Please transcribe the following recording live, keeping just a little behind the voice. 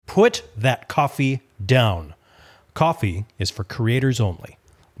Put that coffee down. Coffee is for creators only.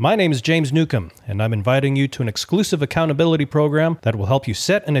 My name is James Newcomb, and I'm inviting you to an exclusive accountability program that will help you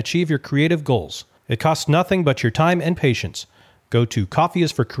set and achieve your creative goals. It costs nothing but your time and patience. Go to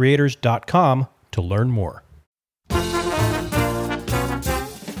coffeeisforcreators.com to learn more.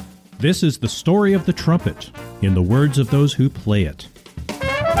 This is the story of the trumpet, in the words of those who play it.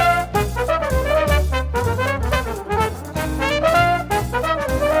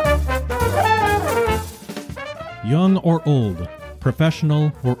 Young or old,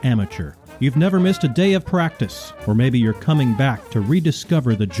 professional or amateur, you've never missed a day of practice, or maybe you're coming back to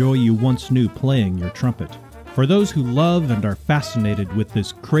rediscover the joy you once knew playing your trumpet. For those who love and are fascinated with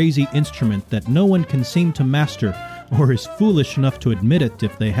this crazy instrument that no one can seem to master or is foolish enough to admit it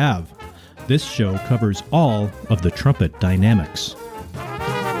if they have, this show covers all of the trumpet dynamics.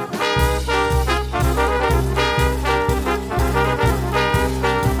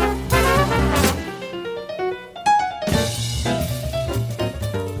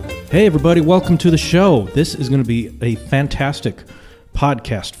 Hey everybody, welcome to the show. This is going to be a fantastic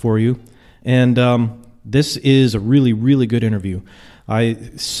podcast for you, and this is a really, really good interview. I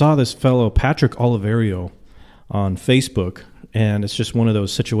saw this fellow, Patrick Oliverio, on Facebook, and it's just one of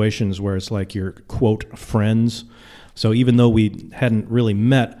those situations where it's like you're, quote, friends. So even though we hadn't really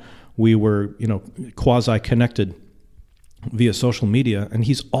met, we were, quasi-connected via social media, and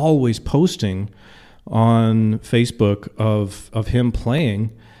he's always posting on Facebook of him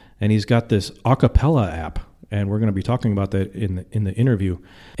playing, and he's got this a cappella app, and we're going to be talking about that in the interview.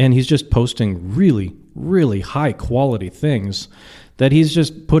 And he's just posting really, really high-quality things that he's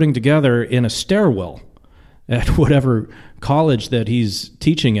just putting together in a stairwell at whatever college that he's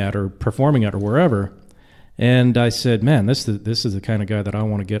teaching at or performing at or wherever. And I said, man, this is the kind of guy that I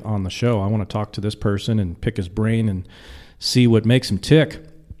want to get on the show. I want to talk to this person and pick his brain and see what makes him tick.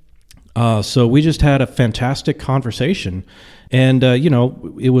 So we just had a fantastic conversation, and,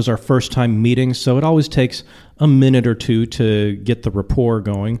 it was our first time meeting, so it always takes a minute or two to get the rapport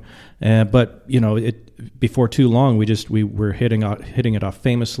going. But before too long, we were hitting it off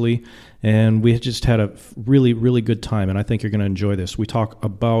famously, and we just had a really, really good time, and I think you're going to enjoy this. We talk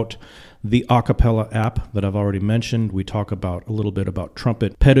about the a cappella app that I've already mentioned. We talk about a little bit about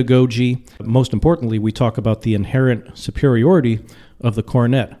trumpet pedagogy. Most importantly, we talk about the inherent superiority of the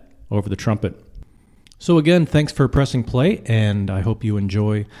cornet over the trumpet. So again, thanks for pressing play, and I hope you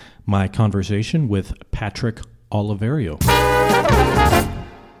enjoy my conversation with Patrick Oliverio.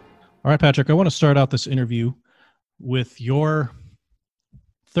 All right, Patrick, I want to start out this interview with your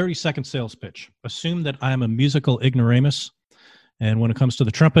 30-second sales pitch. Assume that I am a musical ignoramus, and when it comes to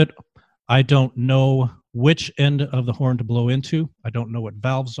the trumpet, I don't know which end of the horn to blow into. I don't know what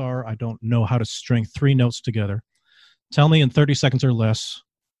valves are. I don't know how to string three notes together. Tell me in 30 seconds or less,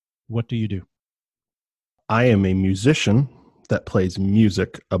 what do you do? I am a musician that plays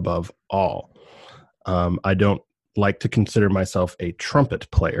music above all. I don't like to consider myself a trumpet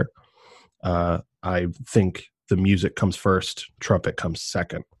player. I think the music comes first, trumpet comes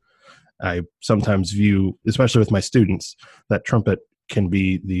second. I sometimes view, especially with my students, that trumpet can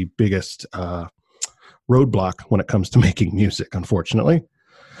be the biggest roadblock when it comes to making music, unfortunately.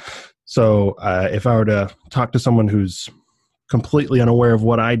 So if I were to talk to someone who's completely unaware of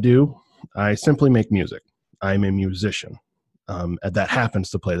what I do, I simply make music. I'm a musician that happens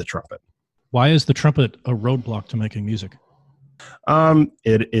to play the trumpet. Why is the trumpet a roadblock to making music?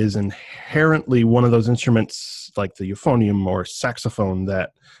 It is inherently one of those instruments like the euphonium or saxophone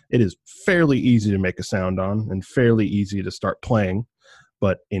that it is fairly easy to make a sound on and fairly easy to start playing,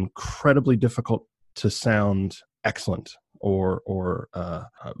 but incredibly difficult to sound excellent or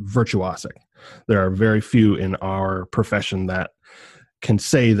virtuosic. There are very few in our profession that can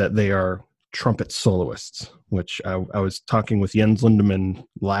say that they are trumpet soloists, which I was talking with Jens Lindemann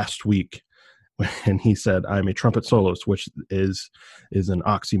last week, and he said, I'm a trumpet soloist, which is an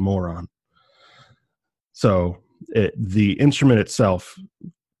oxymoron. So the instrument itself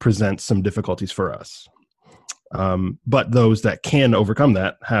presents some difficulties for us. But those that can overcome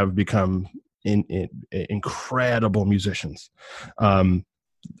that have become incredible musicians.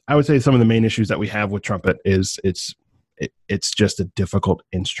 I would say some of the main issues that we have with trumpet is it's just a difficult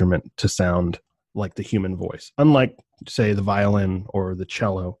instrument to sound like the human voice, unlike, say, the violin or the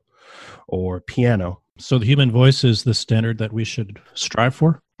cello or piano. So the human voice is the standard that we should strive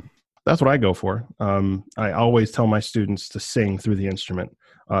for? That's what I go for. I always tell my students to sing through the instrument.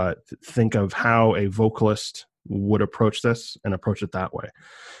 Think of how a vocalist would approach this and approach it that way.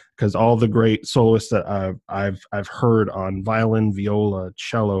 Because all the great soloists that I've heard on violin, viola,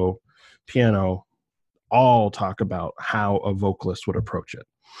 cello, piano, all talk about how a vocalist would approach it.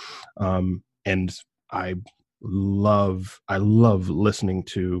 And I love listening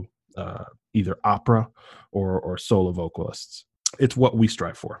to either opera or solo vocalists. It's what we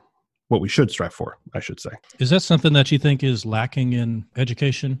strive for, what we should strive for, I should say. Is that something that you think is lacking in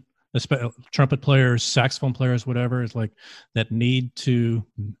education? Trumpet players, saxophone players, whatever, is like that need to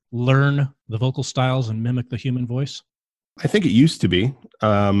learn the vocal styles and mimic the human voice? I think it used to be.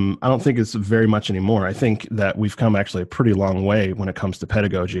 I don't think it's very much anymore. I think that we've come actually a pretty long way when it comes to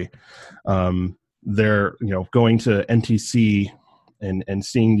pedagogy. They're, going to NTC and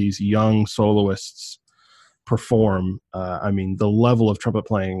seeing these young soloists perform. The level of trumpet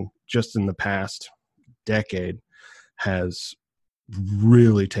playing just in the past decade has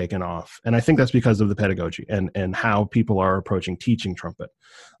really taken off. And I think that's because of the pedagogy and how people are approaching teaching trumpet.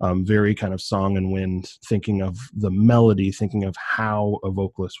 Very kind of song and wind, thinking of the melody, thinking of how a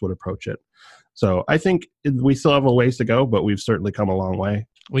vocalist would approach it. So I think we still have a ways to go, but we've certainly come a long way.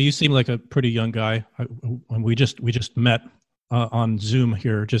 Well, you seem like a pretty young guy. We just met on Zoom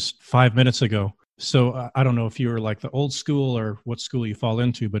here just 5 minutes ago. So I don't know if you're like the old school or what school you fall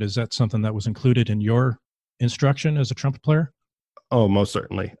into, but is that something that was included in your instruction as a trumpet player? Oh, most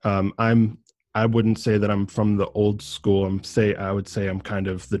certainly. I wouldn't say that I'm from the old school. I would say I'm kind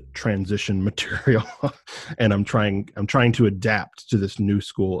of the transition material, and I'm trying to adapt to this new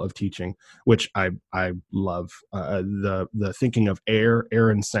school of teaching, which I love. The thinking of air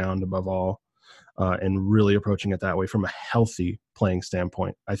and sound above all, and really approaching it that way from a healthy playing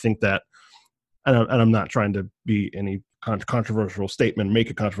standpoint. I think that, and I'm not trying to be any controversial statement,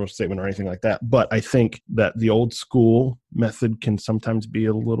 make a controversial statement or anything like that, but I think that the old school method can sometimes be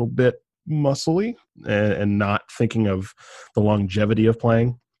a little bit muscly and not thinking of the longevity of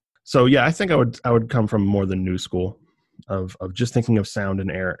playing. So yeah, I think I would come from more the new school of just thinking of sound and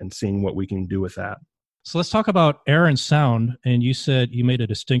air and seeing what we can do with that. So let's talk about air and sound. And you said you made a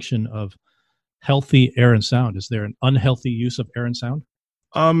distinction of healthy air and sound. Is there an unhealthy use of air and sound?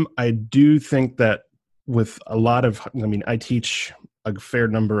 I do think that with a lot of, I teach a fair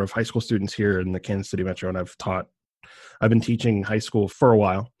number of high school students here in the Kansas City Metro, and I've been teaching high school for a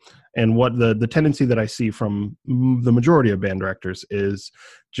while. And what the tendency that I see from the majority of band directors is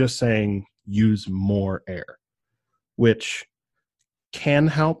just saying, use more air, which can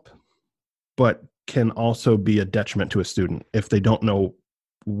help, but can also be a detriment to a student if they don't know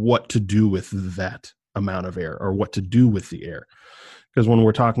what to do with that amount of air or what to do with the air. Because when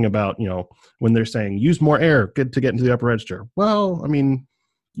we're talking about, when they're saying use more air to get into the upper register, well,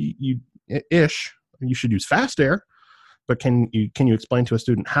 you should use fast air, but can you explain to a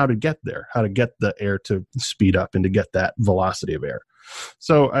student how to get there, how to get the air to speed up and to get that velocity of air?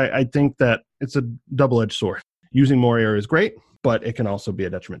 So I think that it's a double-edged sword. Using more air is great, but it can also be a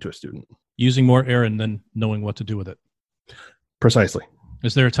detriment to a student. Using more air and then knowing what to do with it. Precisely.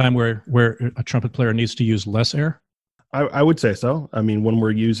 Is there a time where a trumpet player needs to use less air? I would say so. When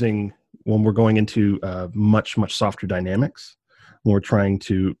we're going into much, much softer dynamics, when we're trying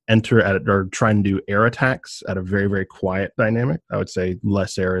to trying to do air attacks at a very, very quiet dynamic, I would say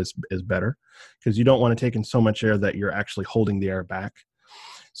less air is better, because you don't want to take in so much air that you're actually holding the air back.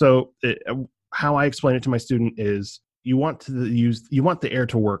 So how I explain it to my student is you want the air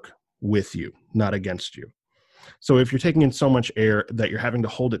to work with you, not against you. So if you're taking in so much air that you're having to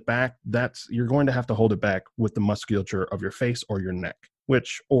hold it back, you're going to have to hold it back with the musculature of your face or your neck,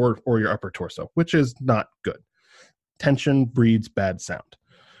 or your upper torso, which is not good. Tension breeds bad sound,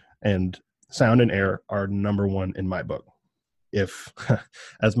 and sound and air are number one in my book. If,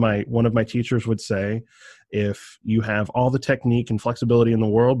 as one of my teachers would say, if you have all the technique and flexibility in the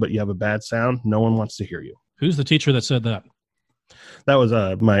world, but you have a bad sound, no one wants to hear you. Who's the teacher that said that? That was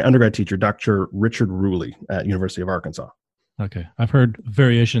my undergrad teacher, Dr. Richard Ruley at University of Arkansas. Okay. I've heard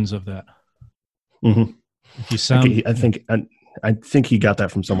variations of that. Mm-hmm. If you sound, I think he got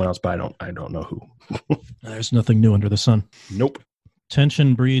that from someone else, but I don't know who. There's nothing new under the sun. Nope.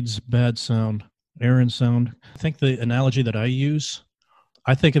 Tension breeds bad sound, air and sound. I think the analogy that I use,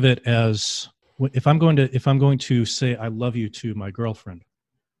 I think of it as if I'm going to say I love you to my girlfriend,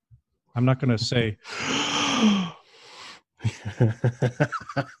 I'm not going to say I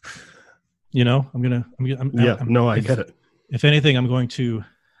get it. If anything, I'm going to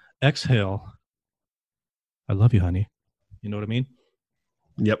exhale, I love you, honey. You know what I mean?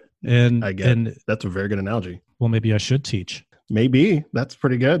 Yep. And I get it. That's a very good analogy. Well, maybe I should teach. Maybe. That's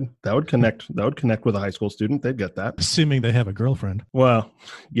pretty good. That would connect with a high school student. They'd get that. Assuming they have a girlfriend. Well,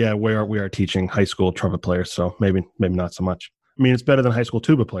 yeah, we are teaching high school trumpet players, so maybe not so much. It's better than high school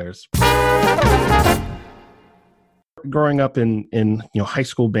tuba players. growing up in high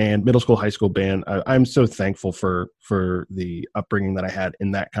school band, middle school, high school band, I'm so thankful for the upbringing that I had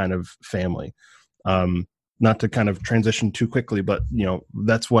in that kind of family. Not to kind of transition too quickly, but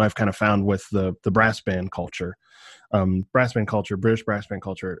that's what I've kind of found with the brass band culture. Brass band culture, British brass band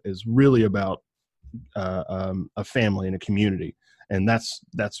culture, is really about a family and a community, and that's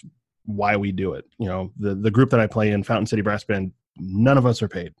why we do it. The group that I play in, Fountain City Brass Band, none of us are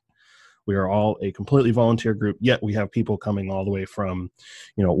paid. We are all a completely volunteer group, yet we have people coming all the way from,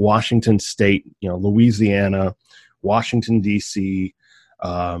 Washington State, Louisiana, Washington, D.C.,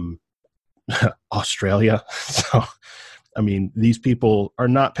 Australia. So, I mean, these people are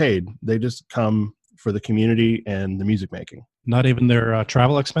not paid. They just come for the community and the music making. Not even their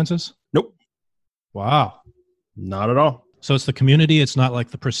travel expenses? Nope. Wow. Not at all. So it's the community. It's not like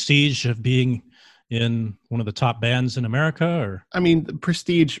the prestige of being in one of the top bands in America, or? I mean,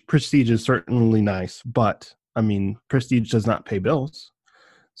 prestige is certainly nice, but I mean, prestige does not pay bills.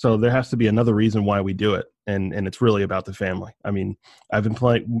 So there has to be another reason why we do it. And it's really about the family. I mean, I've been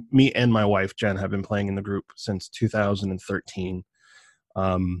playing, me and my wife, Jen, have been playing in the group since 2013.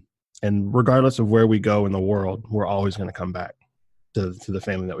 And regardless of where we go in the world, we're always going to come back to the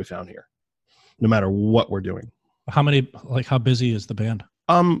family that we found here, no matter what we're doing. How busy is the band?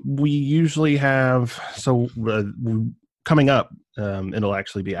 We usually have, coming up, it'll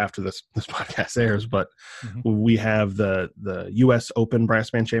actually be after this podcast airs, but we have the U.S. Open Brass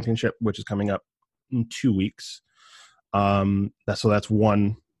Band Championship, which is coming up in 2 weeks. That's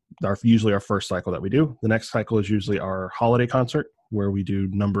usually our first cycle that we do. The next cycle is usually our holiday concert, where we do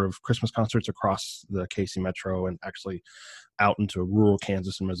a number of Christmas concerts across the KC Metro and actually out into rural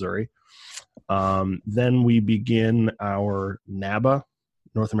Kansas and Missouri. Then we begin our NABA,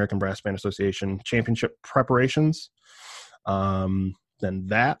 North American Brass Band Association, championship preparations. Then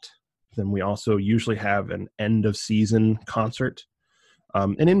we also usually have an end of season concert.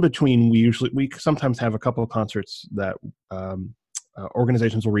 And in between, we sometimes have a couple of concerts that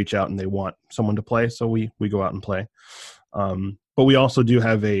organizations will reach out and they want someone to play, so we go out and play. But we also do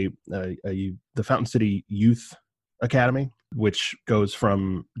have the Fountain City Youth Academy, which goes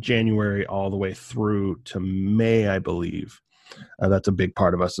from January all the way through to May, I believe. That's a big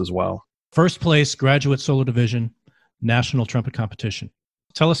part of us as well. First place, graduate solo division, national trumpet competition.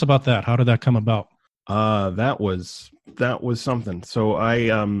 Tell us about that. How did that come about? That was something.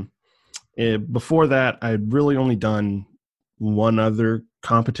 So before that, I'd really only done one other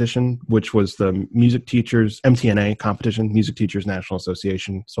competition, which was the Music Teachers MTNA competition, Music Teachers National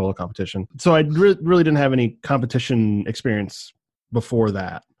Association solo competition. So I really didn't have any competition experience before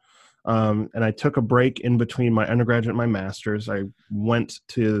that. And I took a break in between my undergraduate and my master's. I went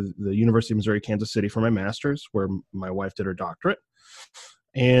to the University of Missouri, Kansas City for my master's, where my wife did her doctorate.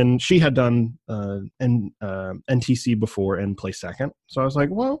 And she had done NTC before and placed second. So I was like,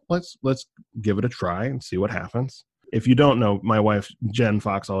 well, let's give it a try and see what happens. If you don't know, my wife, Jen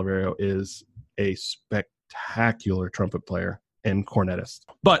Fox Oliverio, is a spectacular trumpet player and cornetist.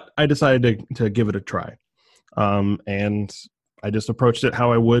 But I decided to give it a try. And I just approached it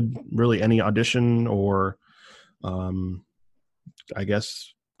how I would really any audition or, I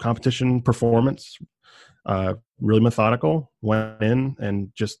guess, competition performance. Really methodical, went in and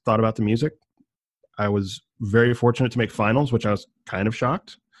just thought about the music. I was very fortunate to make finals, which I was kind of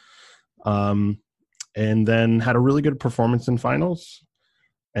shocked. And then had a really good performance in finals.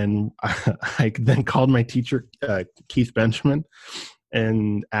 And I then called my teacher, Keith Benjamin,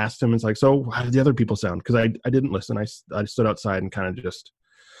 and asked him, it's like, so how did the other people sound? Because I didn't listen. I stood outside and kind of just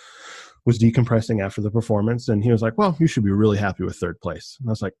was decompressing after the performance. And he was like, well, you should be really happy with third place. And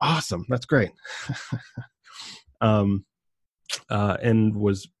I was like, awesome. That's great. And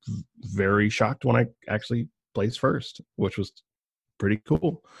was very shocked when I actually placed first, which was pretty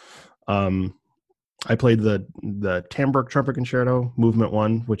cool. I played the Tamburg Trumpet Concerto, Movement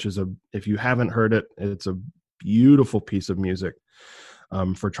 1, which is if you haven't heard it, it's a beautiful piece of music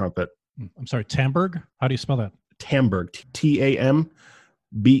for trumpet. I'm sorry, Tamburg? How do you spell that? Tamburg, Tamberg.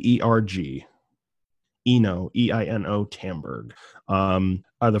 Eno, Eino, Tamburg.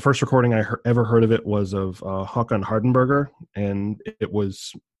 The first recording I ever heard of it was of Håkan Hardenberger, and it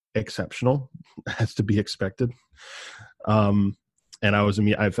was exceptional, as to be expected. And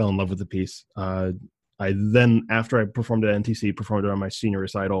I fell in love with the piece. I then, after I performed at NTC, performed it on my senior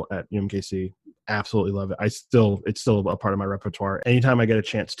recital at UMKC. Absolutely love it. It's still a part of my repertoire. Anytime I get a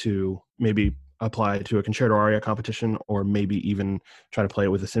chance to maybe apply to a concerto aria competition, or maybe even try to play it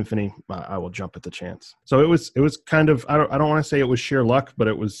with a symphony, I will jump at the chance. So it was kind of, I don't want to say it was sheer luck, but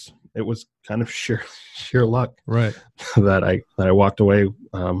it was kind of sheer luck, right? that I walked away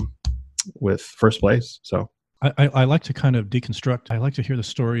with first place. So I like to kind of deconstruct. I like to hear the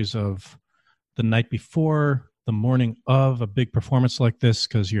stories of the night before, the morning of a big performance like this,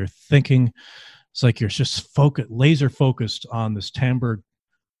 because you're thinking, it's like you're just laser focused on this timbre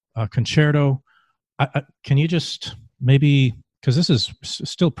concerto. Can you just maybe, because this is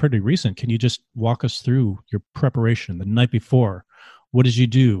still pretty recent, can you just walk us through your preparation the night before? What did you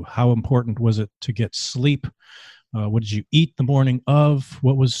do? How important was it to get sleep? What did you eat the morning of?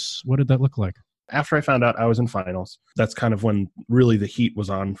 What did that look like? After I found out I was in finals, that's kind of when really the heat was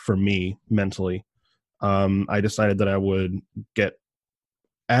on for me mentally. I decided that I would get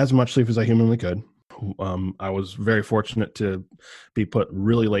as much sleep as I humanly could. I was very fortunate to be put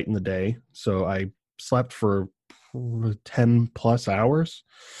really late in the day, so I slept for 10 plus hours.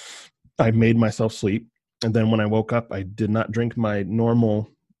 I made myself sleep, and then when I woke up, I did not drink my normal,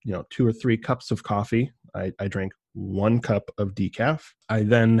 2 or 3 cups of coffee. I drank 1 cup of decaf. I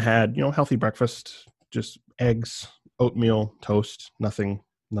then had, healthy breakfast, just eggs, oatmeal, toast, nothing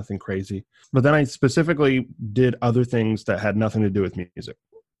crazy. But then I specifically did other things that had nothing to do with music.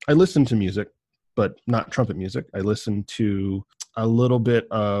 I listened to music, but not trumpet music. I listened to a little bit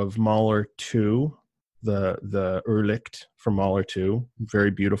of Mahler 2, the Irrlicht from Mahler 2.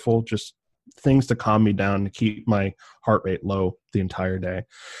 Very beautiful, just things to calm me down, to keep my heart rate low the entire day.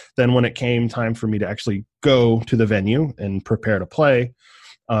 Then when it came time for me to actually go to the venue and prepare to play,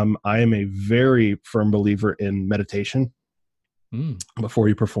 I am a very firm believer in meditation before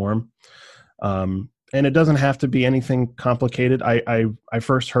you perform. And it doesn't have to be anything complicated. I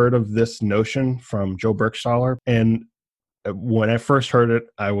first heard of this notion from Joe Berkstaller, and when I first heard it,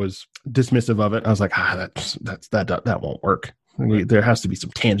 I was dismissive of it. I was like, that won't work. There has to be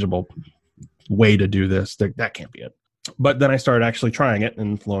some tangible way to do this. That can't be it. But then I started actually trying it,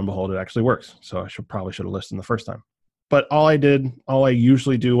 and lo and behold, it actually works. So I probably should have listened the first time. But all I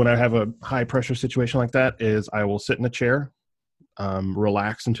usually do when I have a high pressure situation like that is I will sit in a chair,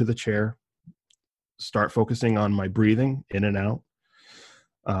 relax into the chair, start focusing on my breathing in and out,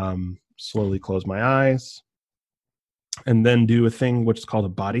 slowly close my eyes, and then do a thing which is called a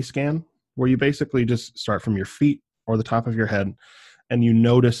body scan, where you basically just start from your feet or the top of your head, and you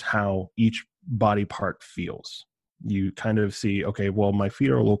notice how each body part feels. You kind of see, okay, well, my feet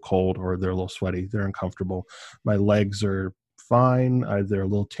are a little cold, or they're a little sweaty, they're uncomfortable. My legs are fine, they're a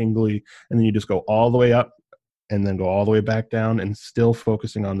little tingly, and then you just go all the way up and then go all the way back down, and still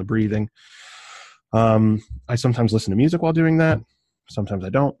focusing on the breathing. I sometimes listen to music while doing that. Sometimes I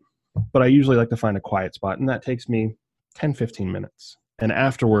don't, but I usually like to find a quiet spot, and that takes me 10, 15 minutes. And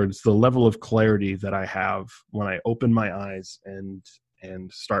afterwards, the level of clarity that I have when I open my eyes and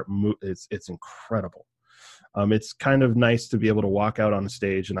start it's incredible. It's kind of nice to be able to walk out on a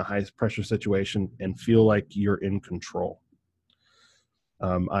stage in a high pressure situation and feel like you're in control.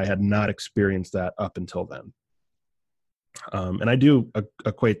 I had not experienced that up until then. And I do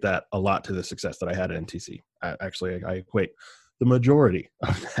equate that a lot to the success that I had at NTC. I equate the majority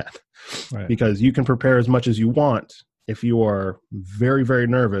of that, right? Because you can prepare as much as you want. If you are very, very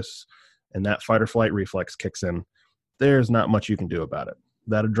nervous and that fight or flight reflex kicks in, there's not much you can do about it.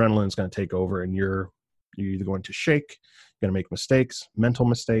 That adrenaline is going to take over, and you're either going to shake, you're going to make mistakes, mental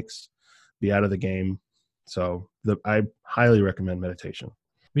mistakes, be out of the game. So I highly recommend meditation.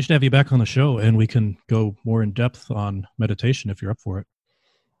 We should have you back on the show, and we can go more in depth on meditation if you're up for it.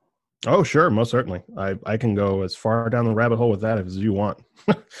 Oh, sure. Most certainly. I can go as far down the rabbit hole with that as you want.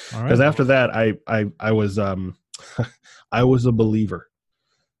 Because after that, I was I was a believer.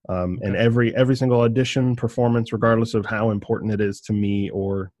 Okay. And every single audition, performance, regardless of how important it is to me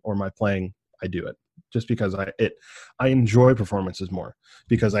or my playing, I do it just because I enjoy performances more,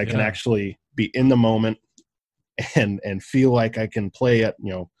 because I can actually be in the moment and feel like I can play at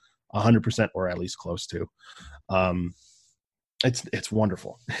 100% or at least close to. It's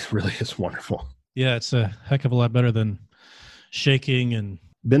wonderful. It really is wonderful. Yeah, it's a heck of a lot better than shaking and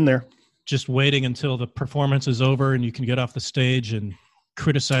been there. Just waiting until the performance is over and you can get off the stage and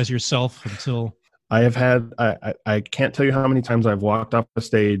criticize yourself until. I have had, I can't tell you how many times I've walked off the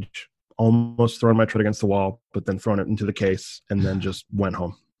stage, almost thrown my tread against the wall, but then thrown it into the case and then just went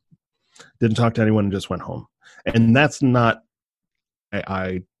home. Didn't talk to anyone and just went home. And that's not,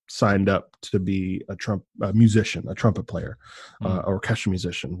 I signed up to be a musician, a trumpet player, orchestral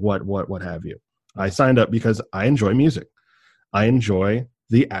musician, what have you. I signed up because I enjoy music. I enjoy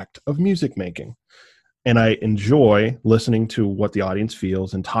the act of music making. And I enjoy listening to what the audience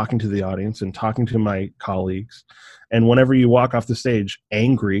feels and talking to the audience and talking to my colleagues. And whenever you walk off the stage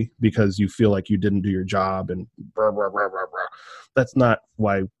angry because you feel like you didn't do your job and blah, blah, blah, blah, blah, that's not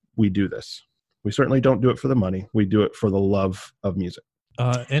why we do this. We certainly don't do it for the money. We do it for the love of music.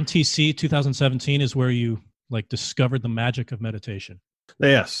 NTC 2017 is where you like discovered the magic of meditation?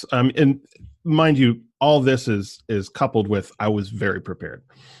 Yes. And mind you, all this is coupled with, I was very prepared.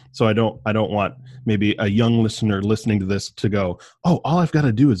 So I don't want maybe a young listener listening to this to go, oh, all I've got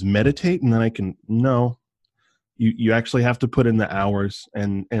to do is meditate and then I can. No, you actually have to put in the hours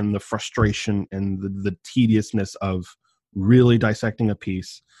and the frustration and the tediousness of really dissecting a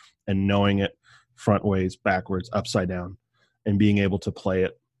piece and knowing it front ways, backwards, upside down, and being able to play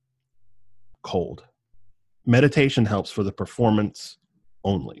it cold. Meditation helps for the performance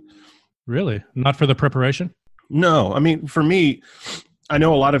only. Really? Not for the preparation? No, I mean, for me, I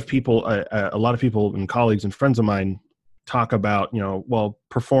know a lot of people and colleagues and friends of mine talk about, well,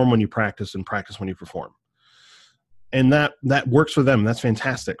 perform when you practice and practice when you perform. And that works for them. That's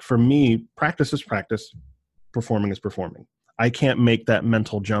fantastic. For me, practice is practice, performing is performing. I can't make that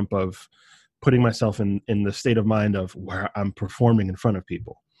mental jump of putting myself in the state of mind of where I'm performing in front of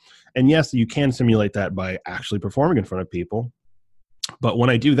people. And yes, you can simulate that by actually performing in front of people. But when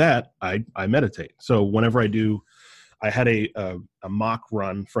I do that, I meditate. So whenever I had a mock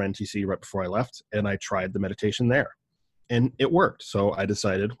run for NTC right before I left, and I tried the meditation there. And it worked. So I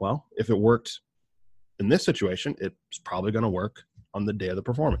decided, well, if it worked in this situation, it's probably going to work on the day of the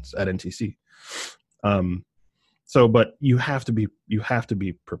performance at NTC. But you have to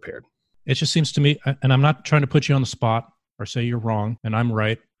be prepared. It just seems to me, and I'm not trying to put you on the spot or say you're wrong and I'm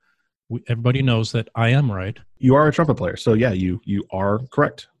right. Everybody knows that I am right. You are a trumpet player. So yeah, you are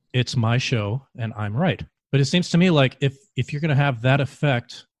correct. It's my show and I'm right. But it seems to me like if you're going to have that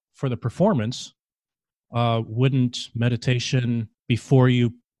effect for the performance, wouldn't meditation before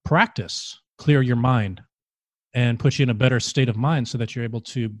you practice clear your mind and put you in a better state of mind so that you're able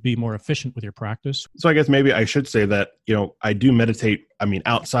to be more efficient with your practice? So I guess maybe I should say that, I do meditate. I mean,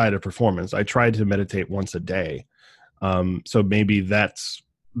 outside of performance, I try to meditate once a day. So maybe that's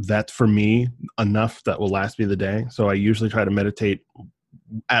for me enough that will last me the day. So I usually try to meditate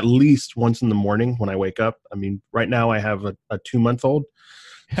at least once in the morning when I wake up. I mean, right now I have a 2-month-old.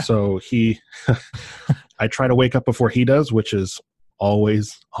 So I try to wake up before he does, which is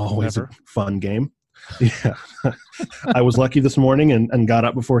always Never. a fun game. Yeah. I was lucky this morning and got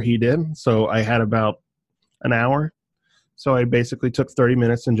up before he did. So I had about an hour. So I basically took 30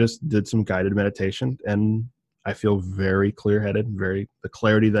 minutes and just did some guided meditation, and I feel very clear-headed. The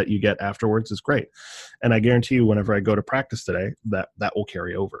clarity that you get afterwards is great. And I guarantee you, whenever I go to practice today, that will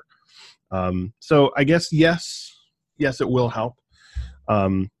carry over. So I guess, yes, it will help.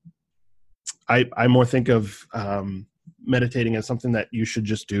 I more think of meditating as something that you should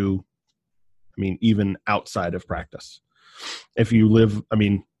just do, even outside of practice. If you live,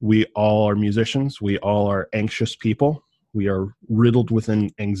 we all are musicians. We all are anxious people. We are riddled with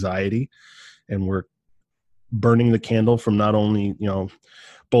anxiety, and we're burning the candle from not only,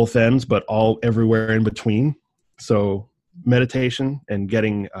 both ends, but everywhere in between. So meditation and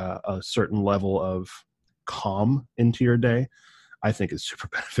getting a certain level of calm into your day, I think is super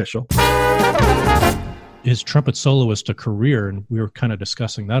beneficial. Is trumpet soloist a career? And we were kind of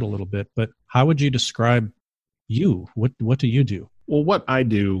discussing that a little bit, but how would you describe you? What do you do? Well, what I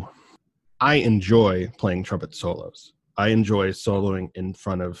do, I enjoy playing trumpet solos. I enjoy soloing in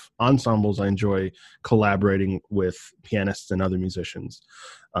front of ensembles. I enjoy collaborating with pianists and other musicians.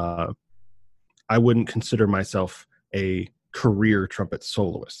 I wouldn't consider myself a career trumpet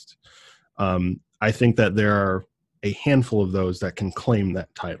soloist. I think that there are a handful of those that can claim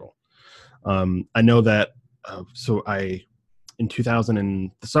that title. I know that, in the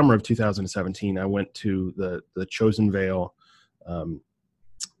summer of 2017, I went to the Chosen Vale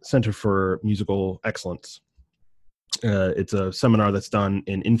Center for Musical Excellence. It's a seminar that's done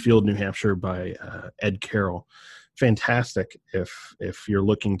in Enfield, New Hampshire by Ed Carroll. Fantastic if you're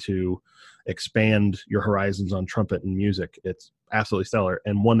looking to expand your horizons on trumpet and music. It's absolutely stellar.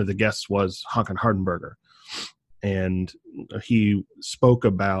 And one of the guests was Håkan Hardenberger. And he spoke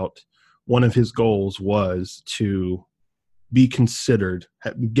about one of his goals was to be considered,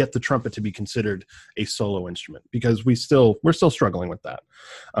 get the trumpet to be considered a solo instrument, because we're still struggling with that.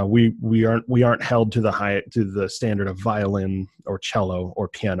 We aren't held to the standard of violin or cello or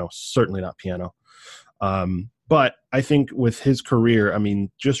piano, certainly not piano. But I think with his career,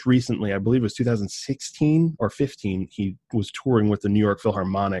 just recently, I believe it was 2016 or 15, he was touring with the New York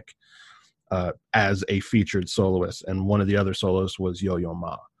Philharmonic as a featured soloist, and one of the other soloists was Yo-Yo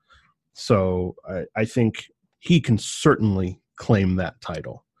Ma. So I think he can certainly claim that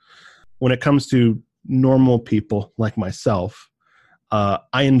title. When it comes to normal people like myself,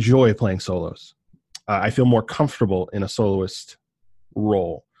 I enjoy playing solos. I feel more comfortable in a soloist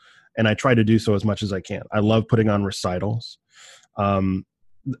role, and I try to do so as much as I can. I love putting on recitals.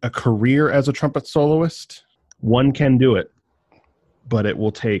 A career as a trumpet soloist, One can do it, but it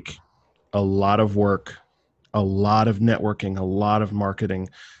will take a lot of work, a lot of networking, a lot of marketing.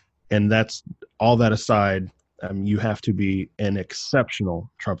 And that's all that aside, you have to be an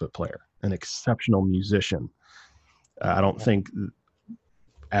exceptional trumpet player, an exceptional musician. I don't think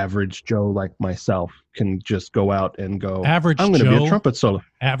average Joe like myself can just go out and go, I'm going to be a trumpet solo.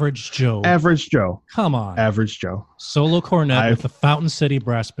 Average Joe. Average Joe. Come on. Average Joe. Solo cornet with the Fountain City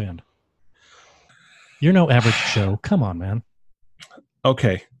Brass Band. You're no average Joe. Come on, man.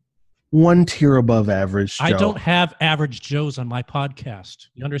 Okay. One tier above average Joe. I don't have average Joes on my podcast.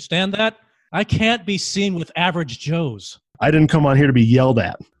 You understand that? I can't be seen with average Joes. I didn't come on here to be yelled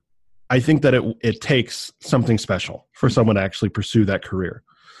at. I think that it takes something special for someone to actually pursue that career.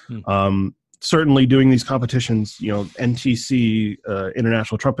 Certainly doing these competitions, NTC,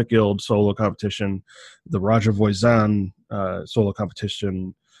 International Trumpet Guild solo competition, the Roger Voisin solo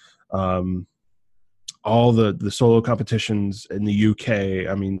competition, all the solo competitions in the UK.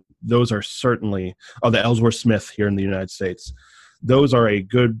 I mean, those are certainly, the Ellsworth Smith here in the United States. Those are a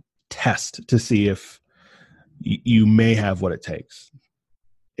good test to see if you may have what it takes.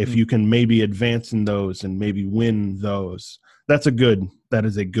 If you can maybe advance in those and maybe win those, that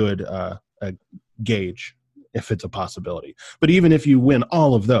is a good gauge if it's a possibility. But even if you win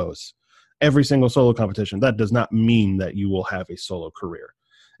all of those, every single solo competition, that does not mean that you will have a solo career.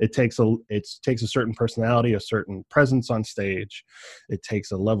 It takes a certain personality, a certain presence on stage. It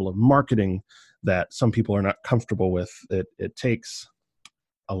takes a level of marketing that some people are not comfortable with. It takes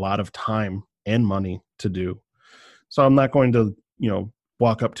a lot of time and money to do. So I'm not going to,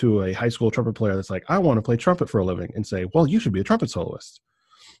 walk up to a high school trumpet player that's like, I want to play trumpet for a living, and say, well, you should be a trumpet soloist.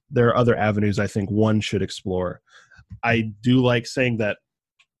 There are other avenues I think one should explore. I do like saying that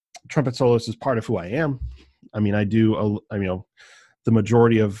trumpet soloist is part of who I am. I mean, the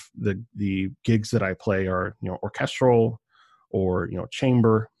majority of the gigs that I play are, orchestral or,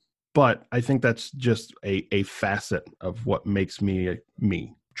 chamber, but I think that's just a facet of what makes me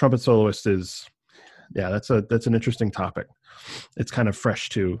me. Trumpet soloist is, that's an interesting topic. It's kind of fresh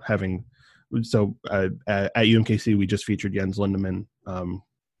too, having, so at UMKC, we just featured Jens Lindemann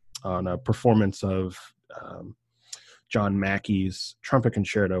on a performance of John Mackey's trumpet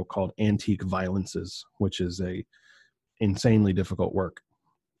concerto called Antique Violences, which is a insanely difficult work,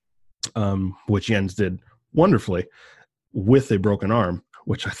 which Jens did wonderfully with a broken arm,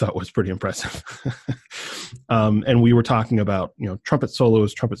 which I thought was pretty impressive. And we were talking about, trumpet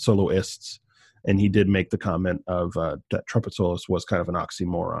solos, trumpet soloists, and he did make the comment of that trumpet soloist was kind of an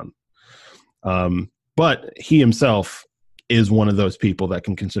oxymoron. But he himself is one of those people that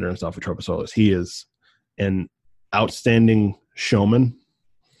can consider himself a trumpet soloist. He is an outstanding showman,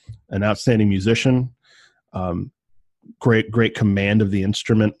 an outstanding musician, great command of the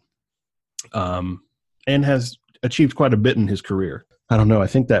instrument, and has achieved quite a bit in his career. I don't know. I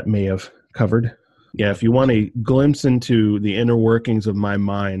think that may have covered. Yeah, if you want a glimpse into the inner workings of my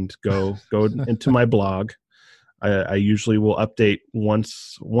mind, go into my blog. I usually will update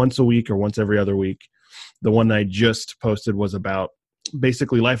once a week or once every other week. The one I just posted was about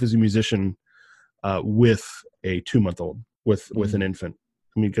basically life as a musician with a 2-month-old, with an infant.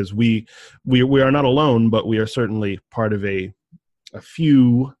 I mean, because we are not alone, but we are certainly part of a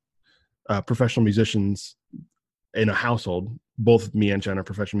few professional musicians in a household. Both me and Jen are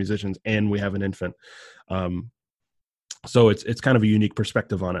professional musicians, and we have an infant. So it's kind of a unique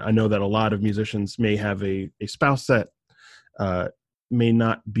perspective on it. I know that a lot of musicians may have a spouse that may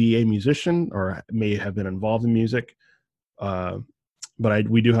not be a musician or may have been involved in music. But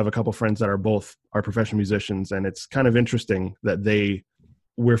we do have a couple friends that are both our professional musicians, and it's kind of interesting that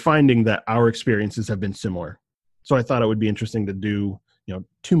we're finding that our experiences have been similar. So I thought it would be interesting to do,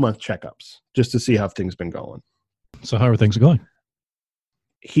 2-month checkups just to see how things been going. So how are things going?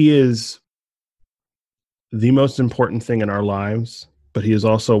 He is the most important thing in our lives, but he is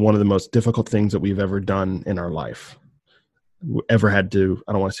also one of the most difficult things that we've ever done in our life. Ever had to,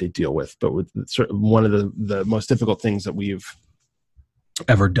 I don't want to say deal with, but with one of the most difficult things that we've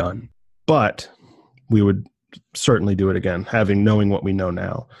ever done. But we would certainly do it again, knowing what we know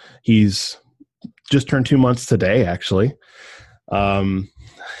now. He's just turned 2 months today, actually.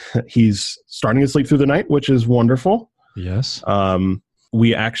 He's starting to sleep through the night, which is wonderful. Yes.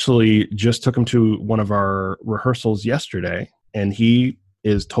 We actually just took him to one of our rehearsals yesterday, and he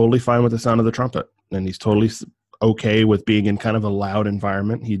is totally fine with the sound of the trumpet, and he's totally okay with being in kind of a loud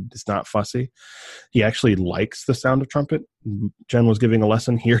environment. He's not fussy. He actually likes the sound of trumpet. Jen was giving a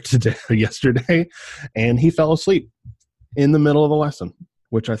lesson here yesterday, and he fell asleep in the middle of the lesson,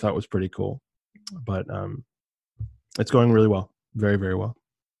 which I thought was pretty cool. But it's going really well. Very, very well.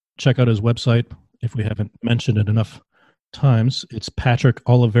 Check out his website, if we haven't mentioned it enough times. It's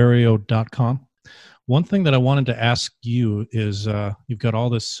patrickoliverio.com. One thing that I wanted to ask you is you've got all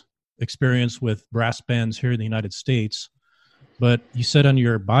this experience with brass bands here in the United States, but you said on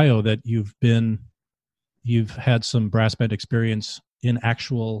your bio that you've had some brass band experience in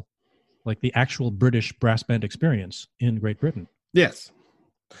the actual British brass band experience in Great Britain. Yes.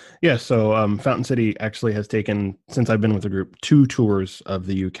 Yeah, so Fountain City actually has taken, since I've been with the group, 2 tours of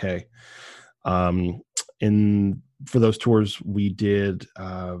the UK. For those tours, we did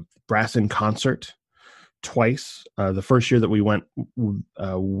brass in concert twice. The first year that we went,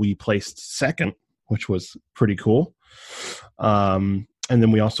 we placed second, which was pretty cool. And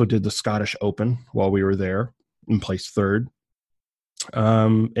then we also did the Scottish Open while we were there and placed third.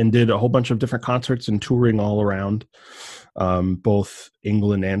 And did a whole bunch of different concerts and touring all around, both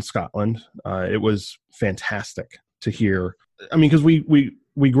England and Scotland. It was fantastic to hear. I mean, because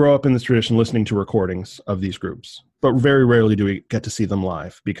we grow up in this tradition listening to recordings of these groups, but very rarely do we get to see them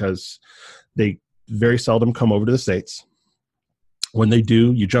live because they very seldom come over to the States. When they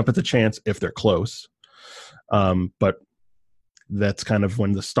do, you jump at the chance if they're close. But that's kind of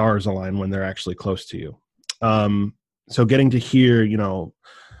when the stars align, when they're actually close to you. So getting to hear,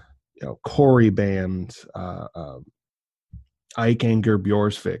 Corey Band, Ike Anger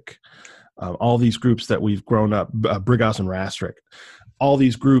Bjorsvik, all these groups that we've grown up, Brighouse and Rastrick, all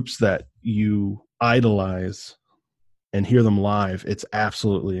these groups that you idolize and hear them live, it's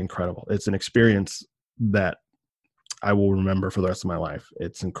absolutely incredible. It's an experience that I will remember for the rest of my life.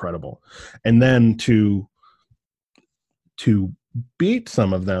 It's incredible. And then to beat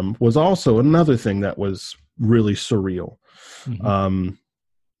some of them was also another thing that was really surreal. Mm-hmm.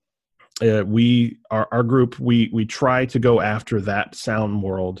 Our group, we try to go after that sound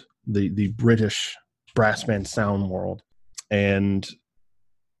world, the British brass band sound world, and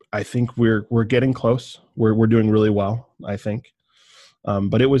I think we're getting close. We're doing really well, I think.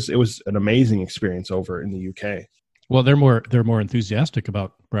 But it was an amazing experience over in the UK. Well, they're more enthusiastic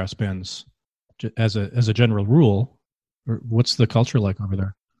about brass bands as a general rule. What's the culture like over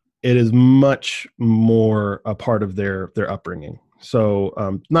there? It is much more a part of their upbringing.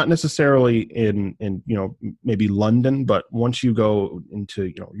 So not necessarily in maybe London, but once you go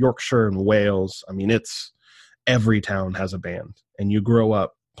into Yorkshire and Wales, I mean, it's every town has a band, and you grow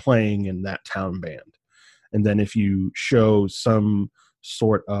up playing in that town band. And then if you show some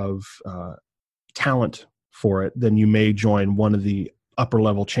sort of talent for it, then you may join one of the upper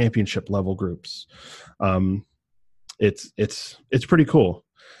level championship level groups. It's pretty cool.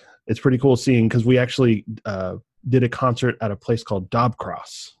 It's pretty cool seeing, because we actually did a concert at a place called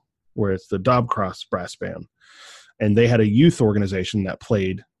Dobcross, where it's the Dobcross brass band. And they had a youth organization that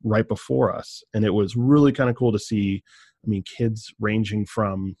played right before us. And it was really kind of cool to see, I mean, kids ranging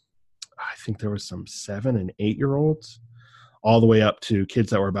from, I think there was some 7 and 8 year olds, all the way up to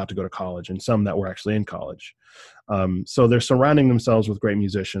kids that were about to go to college, and some that were actually in college. So they're surrounding themselves with great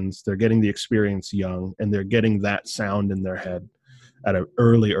musicians. They're getting the experience young, and they're getting that sound in their head at an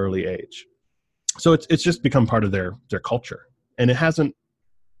early age. So it's just become part of their culture, and it hasn't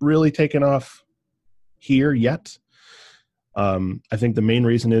really taken off here yet. I think the main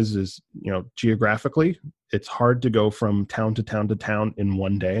reason is geographically, it's hard to go from town to town to town in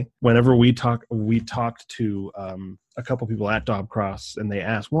one day. Whenever we talked to a couple people at Dobcross, and they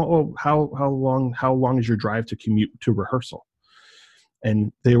asked, well, how long is your drive to commute to rehearsal?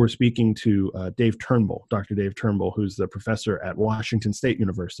 And they were speaking to Dave Turnbull, Dr. Dave Turnbull, who's the professor at Washington State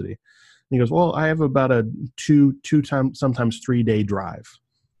University. And he goes, well, I have about a two time, sometimes 3 day drive.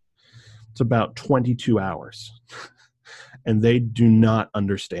 It's about 22 hours. And they do not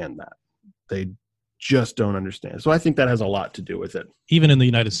understand that. They just don't understand. So I think that has a lot to do with it. Even in the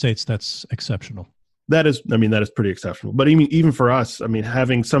United States, that's exceptional. That is pretty exceptional. But even for us, I mean,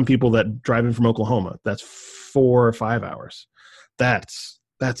 having some people that drive in from Oklahoma, that's 4 or 5 hours. That's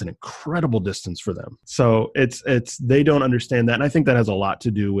an incredible distance for them. So it's they don't understand that. And I think that has a lot to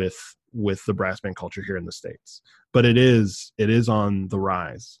do with the brass band culture here in the States. But it is on the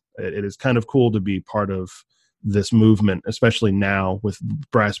rise. It is kind of cool to be part of this movement, especially now with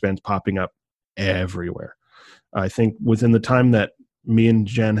brass bands popping up everywhere. I think within the time that me and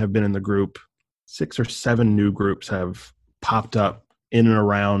Jen have been in the group, 6 or 7 new groups have popped up in and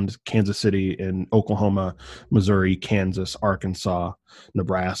around Kansas City, in Oklahoma, Missouri, Kansas, Arkansas,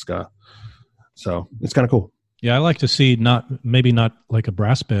 Nebraska. So it's kind of cool. Yeah, I like to see maybe not like a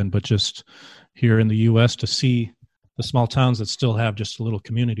brass band, but just here in the U.S. to see the small towns that still have just a little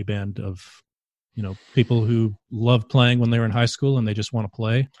community band of people who love playing when they were in high school and they just want to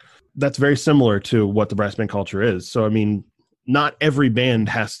play. That's very similar to what the brass band culture is. So, I mean, not every band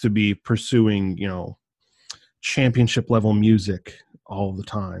has to be pursuing, championship level music all the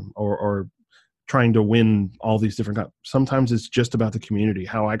time, or trying to win all these different. Sometimes it's just about the community.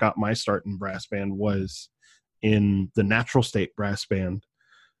 How I got my start in brass band was in the Natural State Brass Band,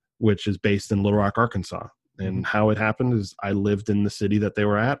 which is based in Little Rock, Arkansas. And how it happened is I lived in the city that they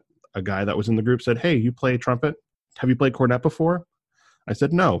were at. A guy that was in the group said, "Hey, you play trumpet? Have you played cornet before?" I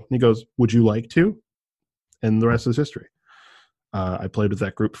said, "No." And he goes, "Would you like to?" And the rest is history. I played with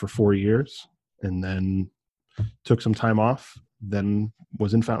that group for 4 years and then took some time off, then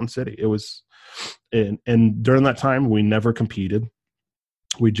was in Fountain City. It was, and during that time, we never competed.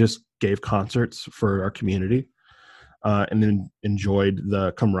 We just gave concerts for our community and then enjoyed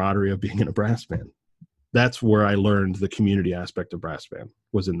the camaraderie of being in a brass band. That's where I learned the community aspect of brass band,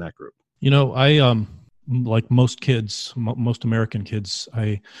 was in that group. I, like most kids, most American kids,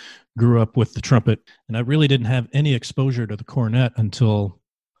 I grew up with the trumpet, and I really didn't have any exposure to the cornet until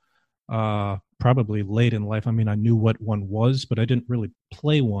probably late in life. I mean, I knew what one was, but I didn't really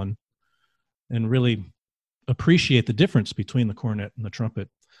play one and really appreciate the difference between the cornet and the trumpet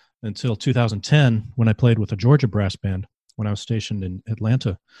until 2010, when I played with a Georgia brass band when I was stationed in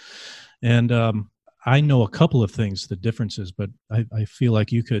Atlanta. And I know a couple of things, the differences, but I feel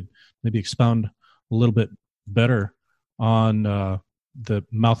like you could maybe expound a little bit better on the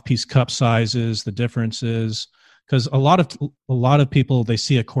mouthpiece cup sizes, the differences, because a lot of people, they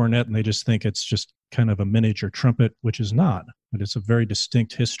see a cornet and they just think it's just kind of a miniature trumpet, which is not, but it's a very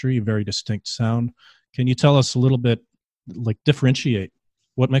distinct history, very distinct sound. Can you tell us a little bit, like, differentiate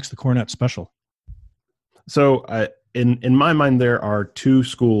what makes the cornet special? So in my mind, there are two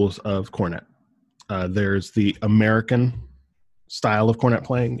schools of cornet. There's the American style of cornet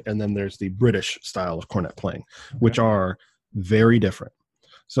playing, and then there's the British style of cornet playing, which are very different.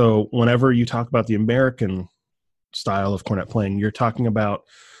 So whenever you talk about the American style of cornet playing, you're talking about,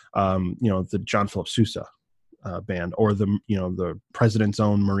 the John Philip Sousa band, or the President's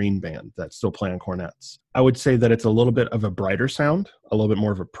Own Marine Band that still play on cornets. I would say that it's a little bit of a brighter sound, a little bit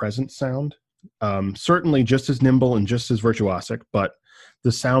more of a present sound. Certainly just as nimble and just as virtuosic, but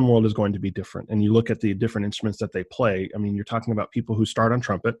the sound world is going to be different. And you look at the different instruments that they play. I mean, you're talking about people who start on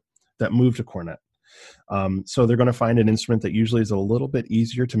trumpet that move to cornet. So they're going to find an instrument that usually is a little bit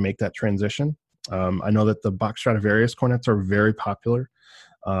easier to make that transition. I know that the Bach Stradivarius cornets are very popular.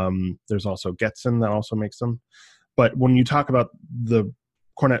 There's also Getzen that also makes them. But when you talk about the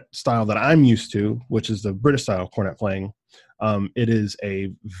cornet style that I'm used to, which is the British style cornet playing, it is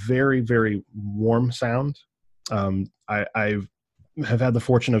a very, very warm sound. I have had the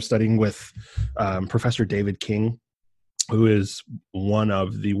fortune of studying with Professor David King, who is one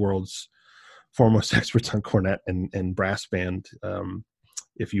of the world's foremost experts on cornet and brass band.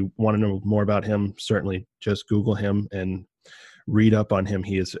 If you want to know more about him, certainly just Google him and read up on him.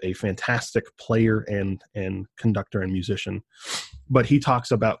 He is a fantastic player and conductor and musician. But he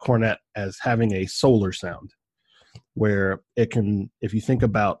talks about cornet as having a solar sound, where it can, if you think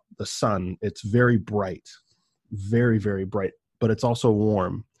about the sun, it's very bright, very, very bright, but it's also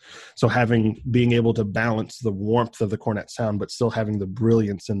warm. So being able to balance the warmth of the cornet sound, but still having the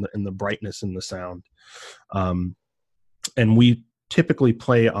brilliance and the brightness in the sound. And we typically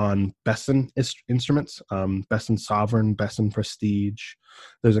play on Besson instruments, Besson Sovereign, Besson Prestige.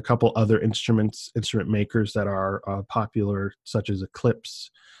 There's a couple other instrument makers that are popular, such as Eclipse,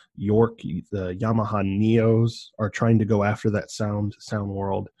 York. The Yamaha Neos are trying to go after that sound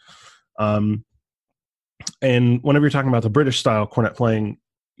world. And whenever you're talking about the British style cornet playing,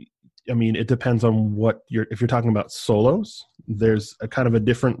 I mean, it depends on if you're talking about solos, there's a kind of a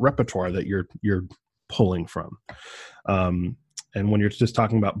different repertoire that you're pulling from. And when you're just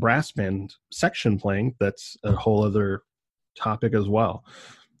talking about brass band section playing, that's a whole other topic as well.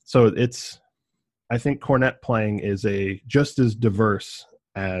 So I think cornet playing is just as diverse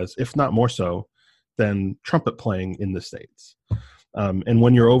as, if not more so, than trumpet playing in the States. And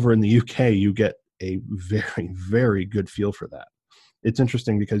when you're over in the UK, you get a very, very good feel for that. It's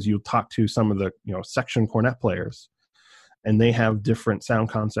interesting because you talk to some of the, section cornet players, and they have different sound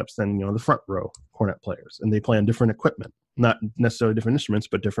concepts than, the front row cornet players, and they play on different equipment, not necessarily different instruments,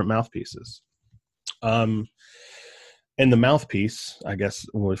 but different mouthpieces. And the mouthpiece, I guess,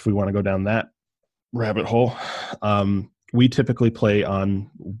 if we want to go down that rabbit hole, we typically play on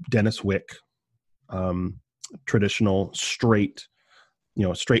Dennis Wick, traditional straight,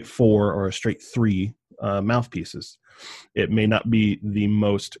 straight 4 or a straight 3 mouthpieces. It may not be the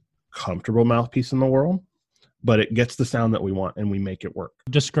most comfortable mouthpiece in the world, but it gets the sound that we want, and we make it work.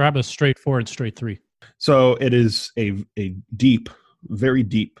 Describe a straight 4 and straight 3. So it is a deep very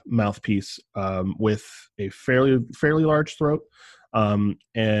deep mouthpiece with a fairly large throat.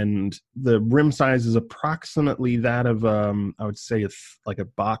 And the rim size is approximately that of, I would say, like a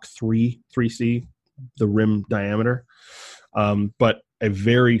Bach 3C, the rim diameter, but a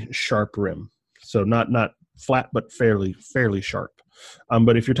very sharp rim. So not flat, but fairly sharp.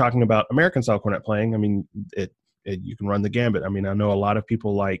 But if you're talking about American style cornet playing, I mean, you can run the gambit. I mean, I know a lot of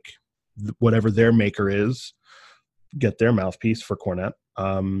people like whatever their maker is, get their mouthpiece for cornet.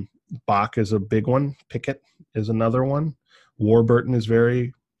 Bach is a big one. Pickett is another one. Warburton is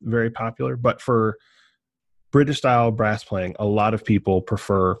very, very popular. But for British style brass playing, a lot of people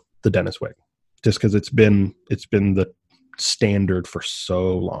prefer the Dennis Wig, just because it's been the standard for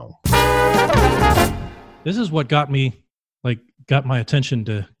so long. This is what got my attention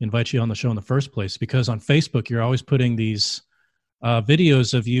to invite you on the show in the first place, because on Facebook you're always putting these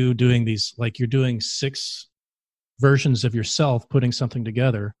videos of you doing these, like you're doing 6 versions of yourself putting something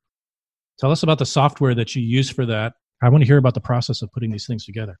together. Tell us about the software that you use for that. I want to hear about the process of putting these things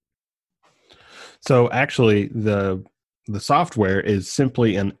together. So actually, the software is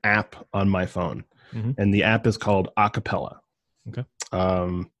simply an app on my phone, and the app is called Acapella. Okay.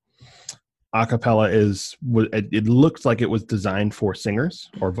 Acapella it looks like it was designed for singers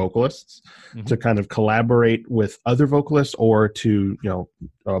or vocalists to kind of collaborate with other vocalists or to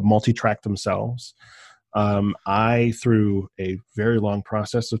multi-track themselves. I, through a very long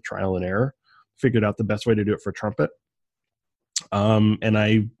process of trial and error, figured out the best way to do it for trumpet. And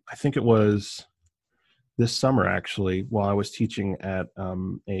I think it was this summer, actually, while I was teaching at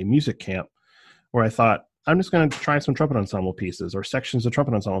a music camp, where I thought, I'm just going to try some trumpet ensemble pieces or sections of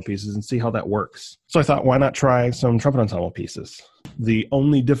trumpet ensemble pieces and see how that works. So I thought, why not try some trumpet ensemble pieces? The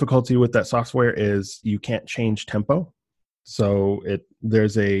only difficulty with that software is you can't change tempo. So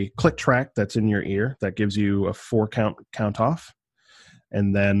there's a click track that's in your ear that gives you a 4 count off,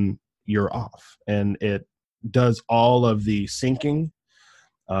 and then you're off. And it does all of the syncing,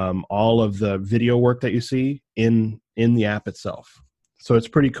 all of the video work that you see in the app itself. So it's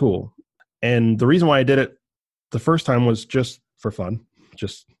pretty cool. And the reason why I did it the first time was just for fun.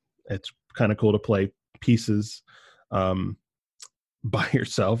 It's kind of cool to play pieces by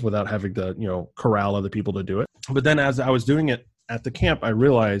yourself without having to, corral other people to do it. But then as I was doing it at the camp, I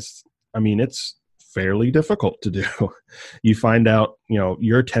realized, I mean, it's fairly difficult to do. You find out,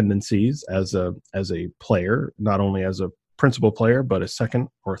 your tendencies as a player, not only as a principal player, but a second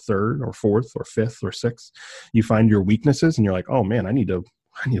or third or fourth or fifth or sixth. You find your weaknesses and you're like, oh man, I need to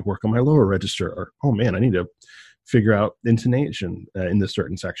work on my lower register, or, oh man, I need to figure out intonation in this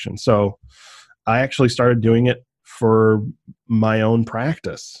certain section. So I actually started doing it for my own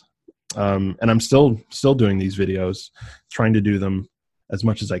practice. And I'm still doing these videos, trying to do them as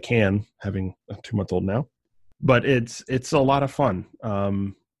much as I can, having a 2-month-old now. But it's a lot of fun.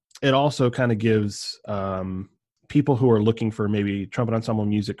 It also kind of gives people who are looking for maybe trumpet ensemble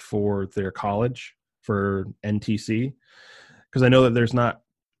music for their college, for NTC, because I know that there's not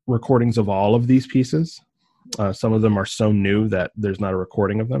recordings of all of these pieces. Some of them are so new that there's not a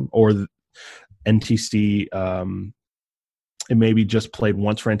recording of them, or NTC, it may be just played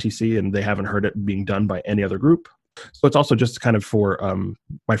once for NTC and they haven't heard it being done by any other group. So it's also just kind of for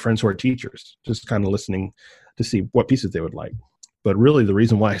my friends who are teachers, just kind of listening to see what pieces they would like. But really the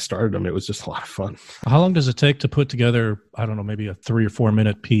reason why I started them, it was just a lot of fun. How long does it take to put together, I don't know, maybe a 3 or 4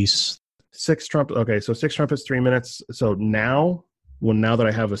 minute piece? 6 trumpets. Okay, so 6 trumpets, 3 minutes. So now that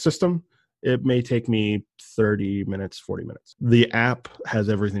I have a system, it may take me 30 minutes, 40 minutes. The app has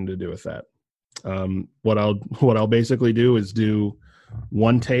everything to do with that. What I'll basically do is do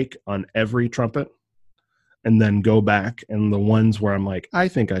one take on every trumpet, and then go back, and the ones where I'm like, I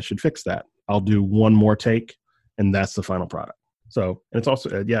think I should fix that, I'll do one more take, and that's the final product. So, and it's also,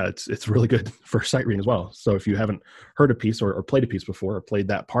 it's really good for sight reading as well. So if you haven't heard a piece or played a piece before, or played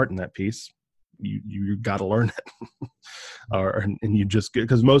that part in that piece, you got to learn it. And you just,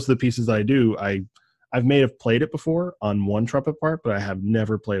 because most of the pieces I do, I may have played it before on one trumpet part, but I have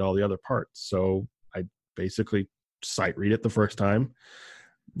never played all the other parts. So I basically sight read it the first time,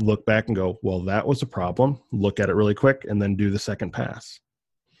 look back and go, well, that was a problem. Look at it really quick, and then do the second pass.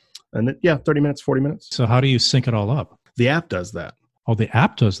 And 30 minutes, 40 minutes. So how do you sync it all up? The app does that. Oh, the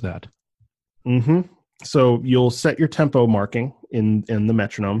app does that. Mm-hmm. So you'll set your tempo marking in the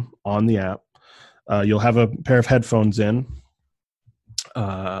metronome on the app. You'll have a pair of headphones in,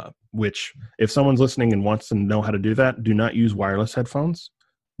 which if someone's listening and wants to know how to do that, do not use wireless headphones.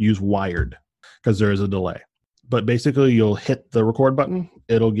 Use wired, because there is a delay. But basically, you'll hit the record button.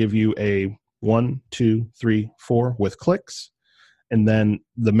 It'll give you a 1, 2, 3, 4 with clicks, and then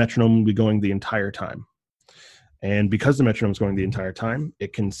the metronome will be going the entire time. And because the metronome is going the entire time,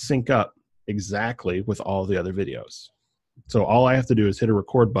 it can sync up exactly with all the other videos. So all I have to do is hit a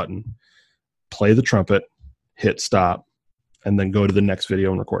record button, play the trumpet, hit stop, and then go to the next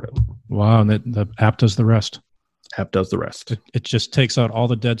video and record it. Wow, and the app does the rest. App does the rest. It just takes out all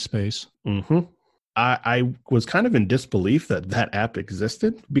the dead space. Mm-hmm. I was kind of in disbelief that app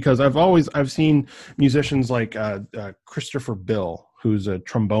existed, because I've seen musicians like Christopher Bill, who's a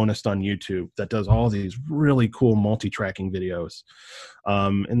trombonist on YouTube that does all these really cool multi-tracking videos.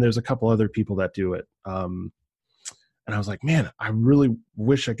 And there's a couple other people that do it. And I was like, man, I really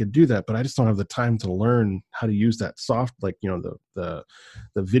wish I could do that, but I just don't have the time to learn how to use that the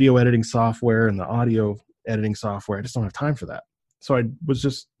video editing software and the audio editing software. I just don't have time for that. So I was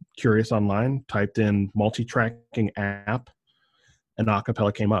just curious online, typed in multi-tracking app, and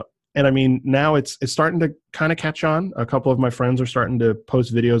acapella came up. And I mean, now it's starting to kind of catch on. A couple of my friends are starting to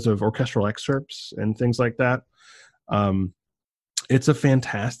post videos of orchestral excerpts and things like that. It's a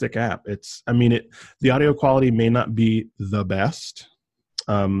fantastic app. The audio quality may not be the best.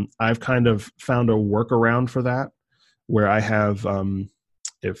 I've kind of found a workaround for that, where I have,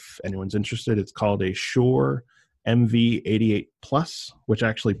 if anyone's interested, it's called a Shure MV88 Plus, which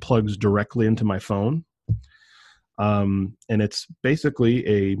actually plugs directly into my phone. And it's basically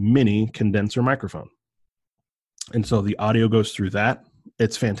a mini condenser microphone. And so the audio goes through that.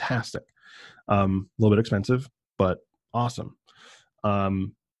 It's fantastic. A little bit expensive, but awesome.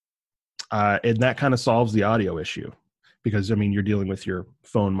 And that kind of solves the audio issue, because, I mean, you're dealing with your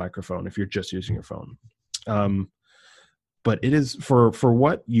phone microphone if you're just using your phone. But it is for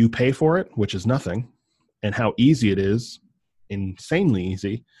what you pay for it, which is nothing, and how easy it is, insanely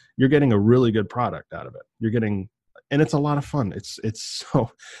easy, you're getting a really good product out of it. And it's a lot of fun. It's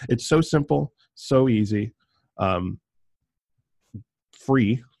so simple, so easy,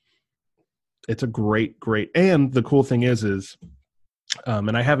 free. It's a great, and the cool thing is,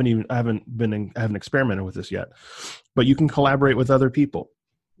 and I haven't experimented with this yet, but you can collaborate with other people.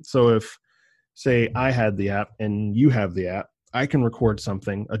 So if, say, I had the app and you have the app, I can record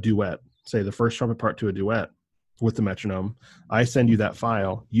something, a duet, say the first trumpet part to a duet with the metronome. I send you that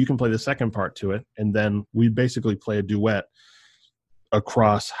file. You can play the second part to it, and then we basically play a duet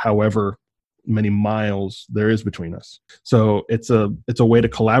across however many miles there is between us. So it's a way to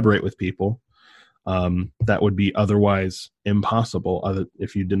collaborate with people that would be otherwise impossible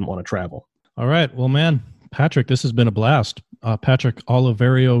if you didn't want to travel. All right. Well, man, Patrick, this has been a blast.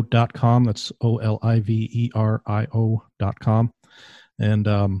 PatrickOliverio.com. That's OLIVERIO.com.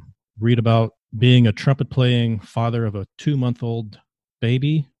 And read about being a trumpet playing father of a 2-month-old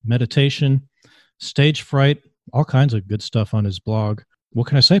baby, meditation, stage fright, all kinds of good stuff on his blog. What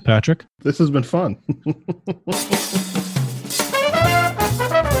can I say, Patrick? This has been fun.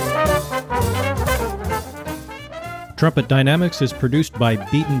 Trumpet Dynamics is produced by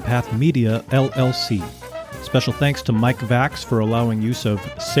Beaten Path Media, LLC. Special thanks to Mike Vax for allowing use of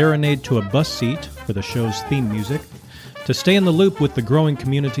Serenade to a Bus Seat for the show's theme music. To stay in the loop with the growing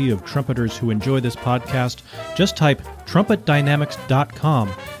community of trumpeters who enjoy this podcast, just type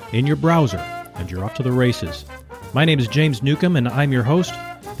trumpetdynamics.com in your browser, and you're off to the races. My name is James Newcomb, and I'm your host.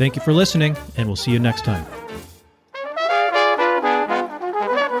 Thank you for listening, and we'll see you next time.